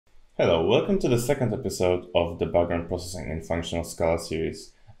Hello, welcome to the second episode of the Background Processing in Functional Scala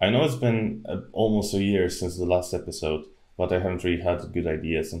series. I know it's been almost a year since the last episode, but I haven't really had good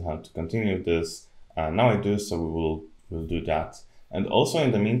ideas on how to continue this. Now I do, so we'll do that. And also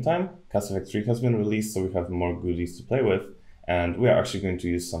in the meantime, Cast Effect 3 has been released, so we have more goodies to play with, and we are actually going to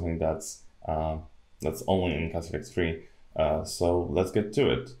use something that's only in Cast Effect 3. So let's get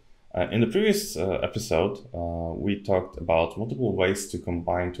to it. In the previous episode, we talked about multiple ways to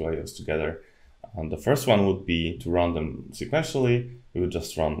combine two IOs together. The first one would be to run them sequentially. We would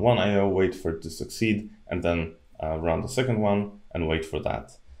just run one IO, wait for it to succeed, and then run the second one and wait for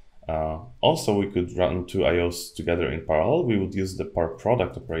that. Also, we could run two IOs together in parallel. We would use the par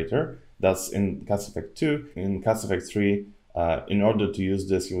product operator. That's in Cast Effect 2. In Cast Effect 3, in order to use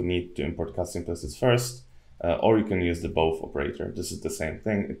this, you would need to import cast implicits first, or you can use the both operator. This is the same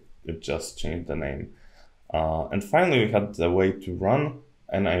thing. It just changed the name. And finally, we had the way to run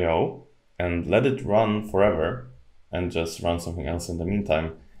an IO and let it run forever and just run something else in the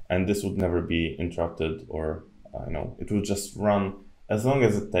meantime. And this would never be interrupted, or it will just run as long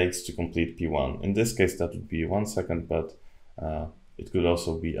as it takes to complete P1. In this case, that would be 1 second, but it could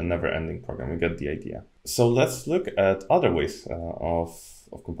also be a never-ending program. You get the idea. So let's look at other ways of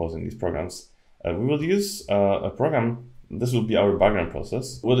composing these programs. We will use a program. This will be our background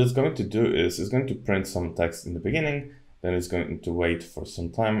process. What it's going to do is it's going to print some text in the beginning, then it's going to wait for some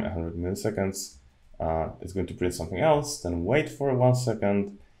time, 100 milliseconds. It's going to print something else, then wait for 1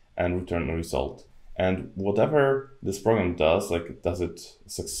 second and return a result. And whatever this program does, like does it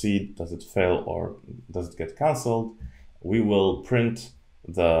succeed, does it fail, or does it get canceled, we will print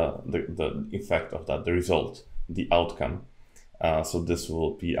the effect of that, the result, the outcome. So this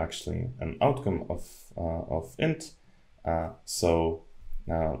will be actually an outcome of int. So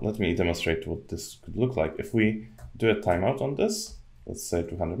let me demonstrate what this could look like. If we do a timeout on this, let's say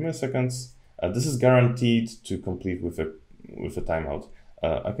 200 milliseconds, this is guaranteed to complete with a timeout.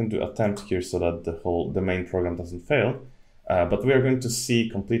 I can do attempt here so that the main program doesn't fail, but we are going to see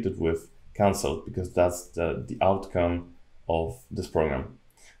completed with cancelled because that's the outcome of this program.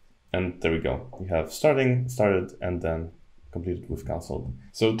 And there we go. We have started, and then completed with cancelled.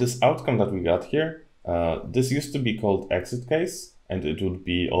 So this outcome that we got here, this used to be called exit case, and it would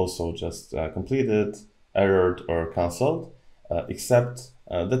be also just completed, errored, or cancelled, except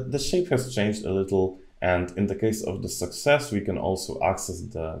that the shape has changed a little, and in the case of the success, we can also access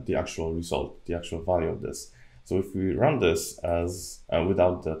the actual result, the actual value of this. So if we run this as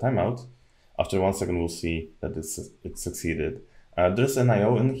without the timeout, after 1 second, we'll see that it succeeded. There's an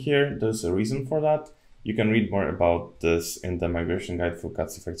IO in here. There's a reason for that. You can read more about this in the migration guide for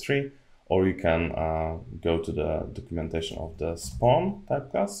Cast Effect 3, or you can go to the documentation of the spawn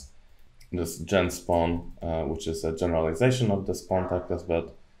type class. This gen spawn, which is a generalization of the spawn type class,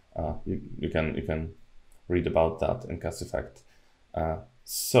 but you can read about that in Cast Effect.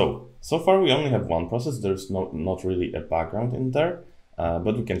 So far we only have one process. There's not really a background in there,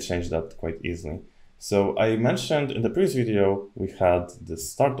 but we can change that quite easily. So I mentioned in the previous video, we had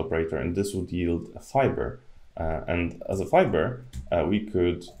this start operator, and this would yield a fiber. And as a fiber, we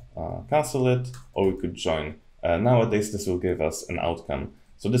could cancel it, or we could join. Nowadays, this will give us an outcome.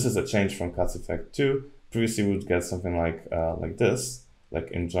 So this is a change from Cast Effect 2. Previously, we would get something like this, like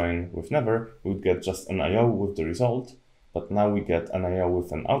in join with never, we would get just an IO with the result. But now we get an IO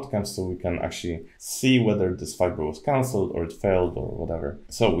with an outcome, so we can actually see whether this fiber was canceled or it failed or whatever.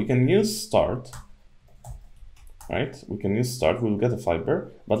 So we can use start. Right? We can use start, we'll get a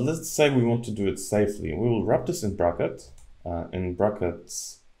fiber, but let's say we want to do it safely. We will wrap this in brackets,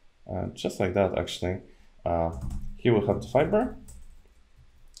 just like that actually. Here we'll have the fiber,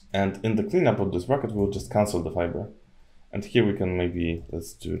 and in the cleanup of this bracket, we'll just cancel the fiber. And here we can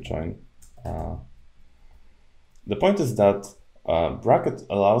let's do join. The point is that bracket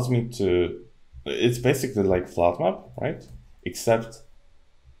allows me to, it's basically like flat map, right? Except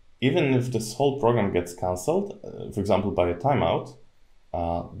even if this whole program gets cancelled, for example, by a timeout,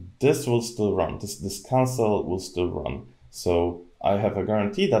 this will still run. This cancel will still run. So I have a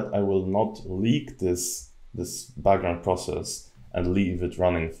guarantee that I will not leak this background process and leave it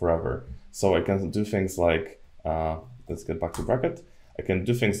running forever. So I can do things like, let's get back to bracket. I can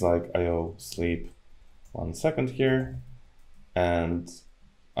do things like IO sleep 1 second here. And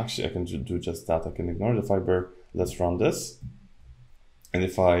actually, I can do just that. I can ignore the fiber. Let's run this. And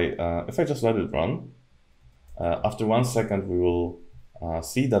if I just let it run, after 1 second, we will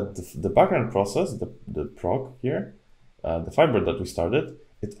see that the background process, the proc here, the fiber that we started,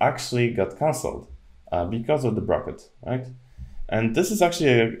 it actually got cancelled because of the bracket, right? And this is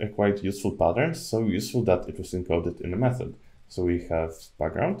actually a quite useful pattern, so useful that it was encoded in the method. So we have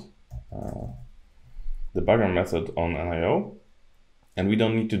background, the background method on an IO, and we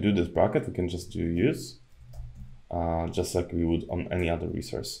don't need to do this bracket. We can just do use, just like we would on any other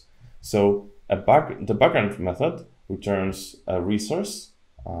resource. So the background method returns a resource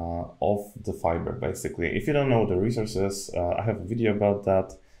of the fiber, basically. If you don't know what the resource is, I have a video about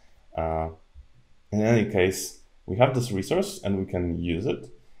that. In any case, we have this resource and we can use it.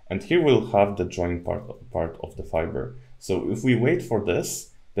 And here we'll have the join part of the fiber. So if we wait for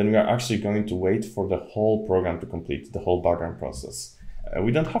this, then we are actually going to wait for the whole program to complete, the whole background process.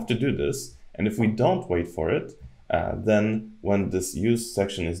 We don't have to do this. And if we don't wait for it, then when this use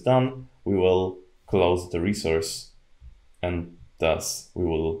section is done, we will close the resource, and thus we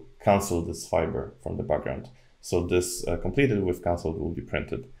will cancel this fiber from the background. So this completed with cancelled will be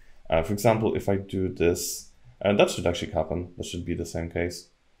printed. For example, if I do this, that should actually happen. That should be the same case.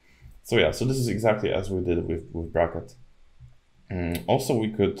 So yeah, so this is exactly as we did with bracket. Also,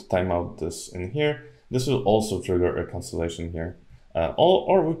 we could time out this in here. This will also trigger a cancellation here.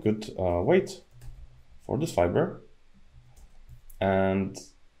 Or we could wait for this fiber, and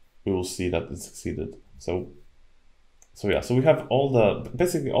we will see that it succeeded. So yeah, so we have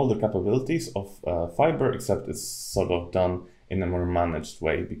basically all the capabilities of fiber, except it's sort of done in a more managed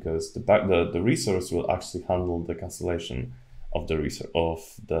way, because the resource will actually handle the cancellation of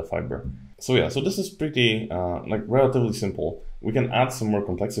the fiber. So yeah, so this is pretty like relatively simple. We can add some more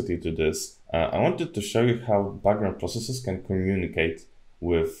complexity to this. I wanted to show you how background processes can communicate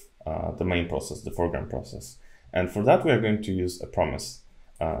with the main process, the foreground process. And for that, we are going to use a promise.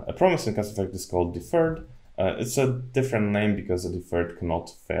 A promise in Cast Effect is called Deferred. It's a different name because a deferred cannot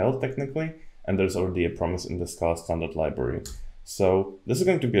fail technically, and there's already a promise in the Scala standard library. So this is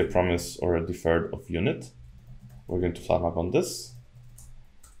going to be a promise or a deferred of unit. We're going to flat map on this,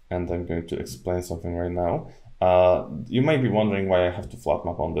 and I'm going to explain something right now. You might be wondering why I have to flat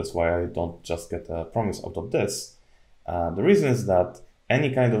map on this, why I don't just get a promise out of this. The reason is that any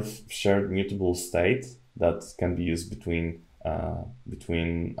kind of shared mutable state that can be used between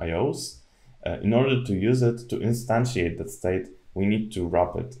IOs, in order to use it, to instantiate that state, we need to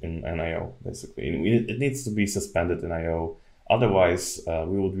wrap it in an IO, basically. It needs to be suspended in IO. Otherwise,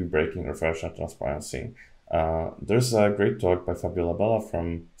 we would be breaking refactoring transparency. There's a great talk by Fabiola Bella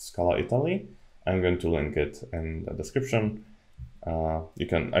from Scala Italy. I'm going to link it in the description. I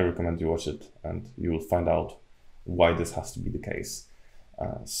recommend you watch it, and you will find out why this has to be the case.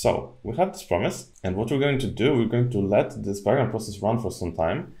 So we have this promise, and what we're going to do, we're going to let this background process run for some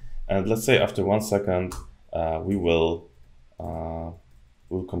time. And let's say after 1 second, we'll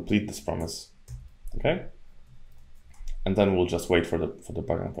complete this promise, okay? And then we'll just wait for the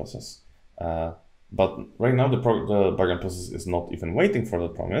background process. But right now, the background process is not even waiting for the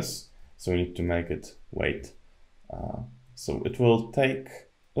promise, so we need to make it wait. So it will take,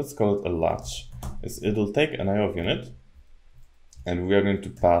 let's call it a latch. It'll take an IO of unit, and we are going to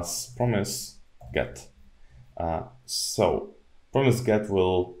pass promise get. So promise get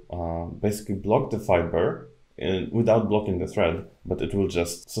will basically block the fiber without blocking the thread, but it will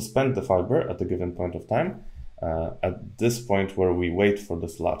just suspend the fiber at a given point of time. At this point where we wait for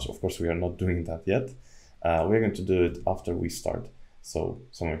this latch. Of course, we are not doing that yet. We're going to do it after we start. So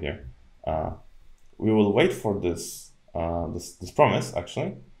somewhere here. We will wait for this promise,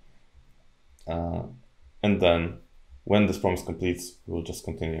 actually. And then when this promise completes, we'll just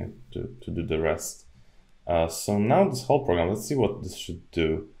continue to do the rest. So now this whole program, let's see what this should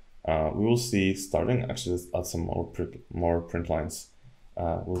do. We will see starting, actually let's add some more print lines.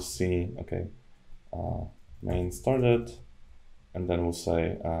 We'll see, okay, main started, and then we'll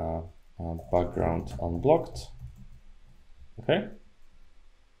say background unblocked. Okay.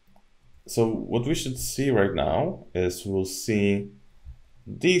 So what we should see right now is we'll see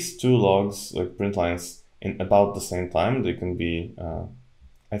these two logs, like print lines, in about the same time. They can be,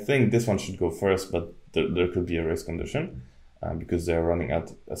 I think this one should go first, but there could be a race condition because they're running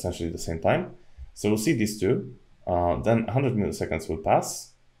at essentially the same time. So we'll see these two. Then 100 milliseconds will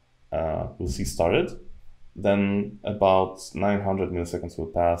pass. We'll see started. Then about 900 milliseconds will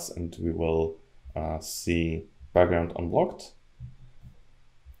pass, and we will see background unblocked.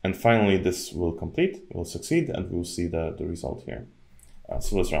 And finally, this will complete, will succeed, and we'll see the result here.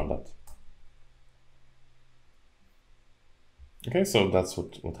 So let's run that. Okay, so that's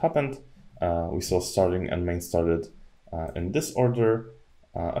what happened. We saw starting and main started in this order.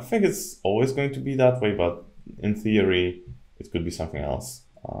 I think it's always going to be that way, but in theory, it could be something else.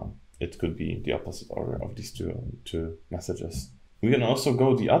 It could be the opposite order of these two messages. We can also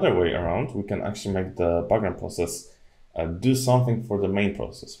go the other way around. We can actually make the background process do something for the main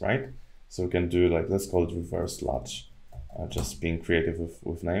process, right? So we can do, like, let's call it reverse latch, just being creative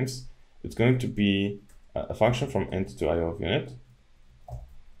with names. it's going to be a function from int to IO of unit.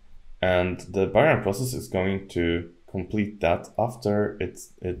 And the background process is going to complete that after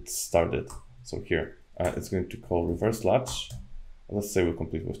it started. So here, it's going to call reverse latch. Let's say we'll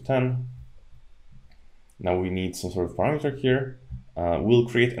complete with 10. Now we need some sort of parameter here. We'll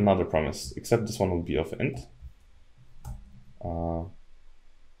create another promise, except this one will be of int.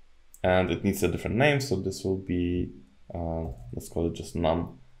 And it needs a different name, so this will be, let's call it just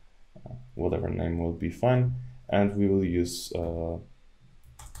num. Whatever name will be fine. And we will use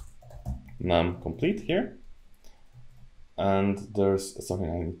num complete here. And there's something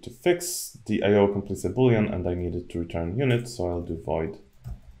I need to fix. The IO completes a boolean and I need it to return unit, so I'll do void.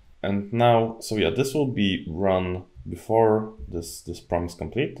 And now, so yeah, this will be run before this promise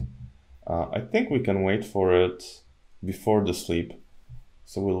complete. I think we can wait for it before the sleep.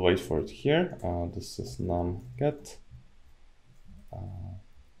 So we'll wait for it here. This is num get.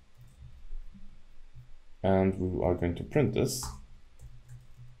 And we are going to print this.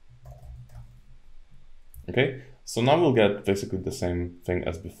 Okay, so now we'll get basically the same thing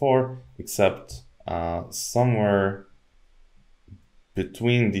as before, except somewhere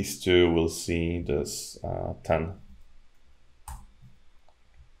between these two, we'll see this 10.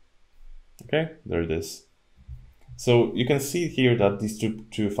 Okay, there it is. So you can see here that these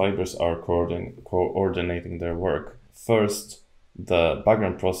two fibers are coordinating their work. First, the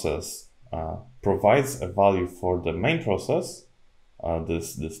background process provides a value for the main process,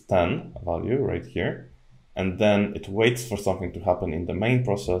 this 10 value right here. And then it waits for something to happen in the main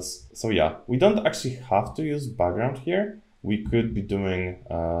process. So yeah, we don't actually have to use background here. We could be doing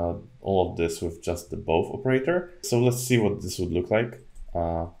all of this with just the both operator. So let's see what this would look like.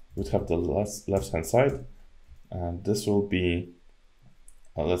 We'd have the left-hand side. And this will be,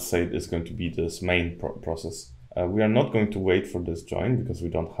 let's say it's going to be this main process. We are not going to wait for this join because we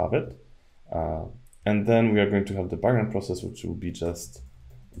don't have it. And then we are going to have the background process, which will be just,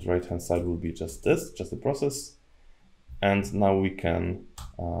 the right-hand side will be just this, just the process. And now we can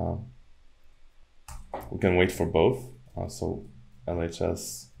wait for both. So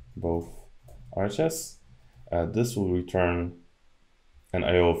LHS, both RHS. This will return an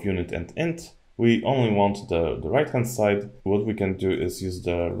IO of unit and int. We only want the right-hand side. What we can do is use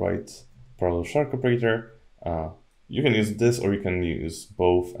the right parallel shark operator. You can use this, or you can use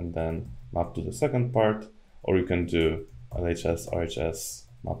both and then map to the second part, or you can do LHS, RHS,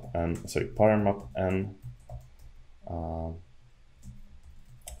 map n, sorry, parent map n,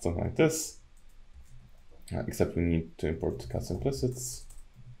 something like this. Except we need to import custom implicits.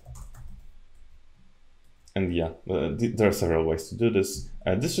 And yeah, there are several ways to do this.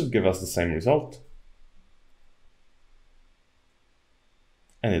 This should give us the same result.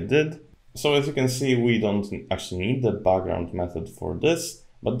 And it did. So as you can see, we don't actually need the background method for this,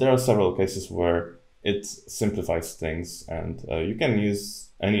 but there are several cases where it simplifies things, and you can use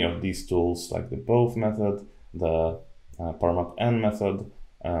any of these tools like the both method, the paramap n method,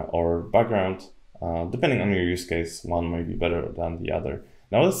 or background. Depending on your use case, one may be better than the other.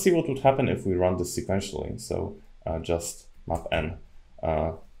 Now let's see what would happen if we run this sequentially. So just map n.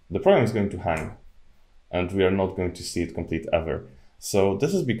 The program is going to hang, and we are not going to see it complete ever. So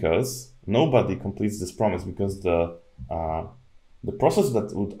this is because nobody completes this promise, because the process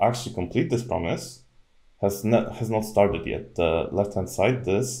that would actually complete this promise has not started yet. The left-hand side,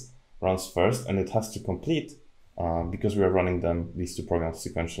 this runs first, and it has to complete because we are running these two programs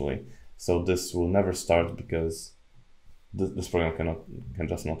sequentially. So this will never start because this program can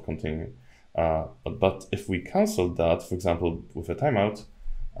just not continue. But if we cancel that, for example, with a timeout,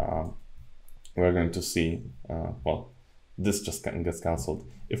 we're going to see, well, this just gets canceled.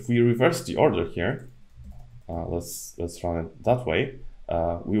 If we reverse the order here, let's run it that way,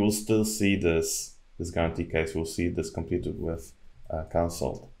 we will still see this guarantee case. We'll see this completed with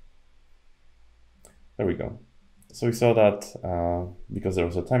cancelled. There we go. So we saw that because there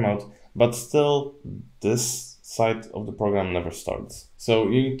was a timeout, but still this side of the program never starts. So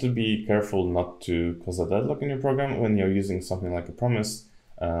you need to be careful not to cause a deadlock in your program when you're using something like a promise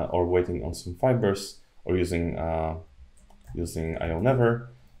or waiting on some fibers, or using IO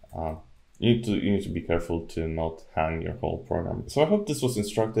never. You need to be careful to not hang your whole program. So I hope this was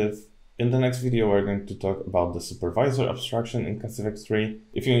instructive. In the next video, we're going to talk about the supervisor abstraction in ClassifX3.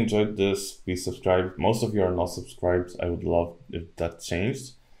 If you enjoyed this, please subscribe. Most of you are not subscribed. I would love if that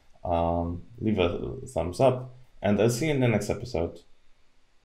changed. Leave a thumbs up, and I'll see you in the next episode.